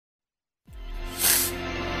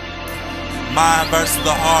Mind versus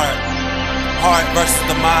the heart. Heart versus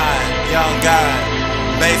the mind. Young guy.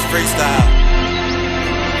 Bass freestyle.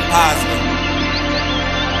 Positive.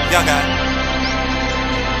 Young guy.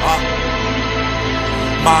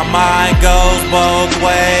 My mind goes both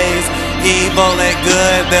ways. Evil and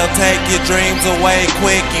good, they'll take your dreams away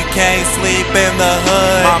quick. You can't sleep in the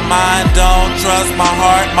hood. My mind don't trust my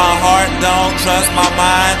heart don't trust my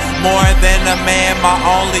mind. More than a man, my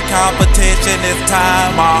only competition is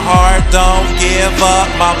time. My heart don't give up,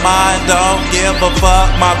 my mind don't give a fuck.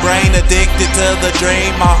 My brain addicted to the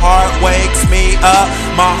dream, my heart wakes me up.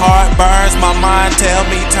 My heart burns, my mind tell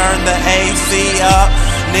me turn the AC up.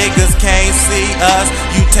 Niggas can't see us,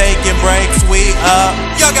 you taking breaks, we up.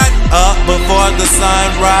 Y'all got up before the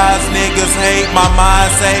sunrise. Niggas hate my mind,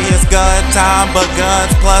 say it's gun time, but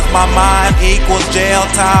guns plus my mind equals jail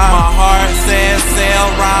time. My heart says sell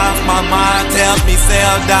rhymes, my mind tells me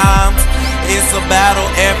sell dimes. It's a battle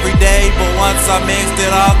every day, but once I mixed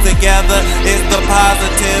it all together, it's the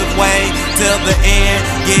positive way. Till the end,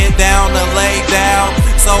 get down and lay down.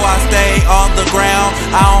 So I stay on the ground,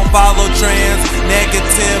 I don't follow trends,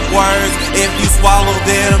 negative words. If you swallow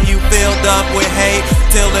them, you filled up with hate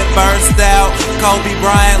till it burst out. Kobe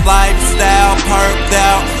Bryant lifestyle, perked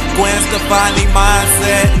out. Gwen Stefani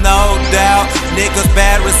mindset, no doubt. Niggas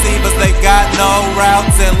bad receivers, they got no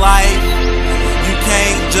routes in life. You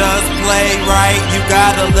can't just play right, you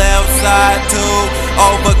got a left side to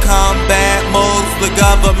overcome bad moves. The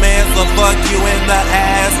government will fuck you in the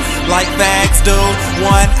ass like facts do.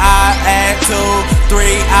 One eye add two,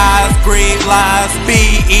 three eyes breed lies.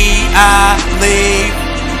 B-E-I, leave,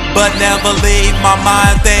 but never leave. My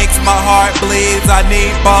mind thinks, my heart bleeds. I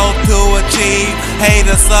need both to achieve.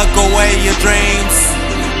 Haters suck away your dreams,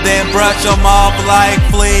 then brush them off like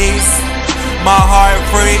fleas. My heart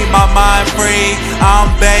free, my mind free.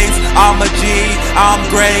 I'm bass, I'm a G, I'm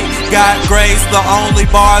great, got grace. The only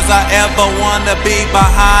bars I ever wanna be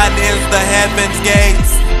behind is the heaven's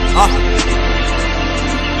gates.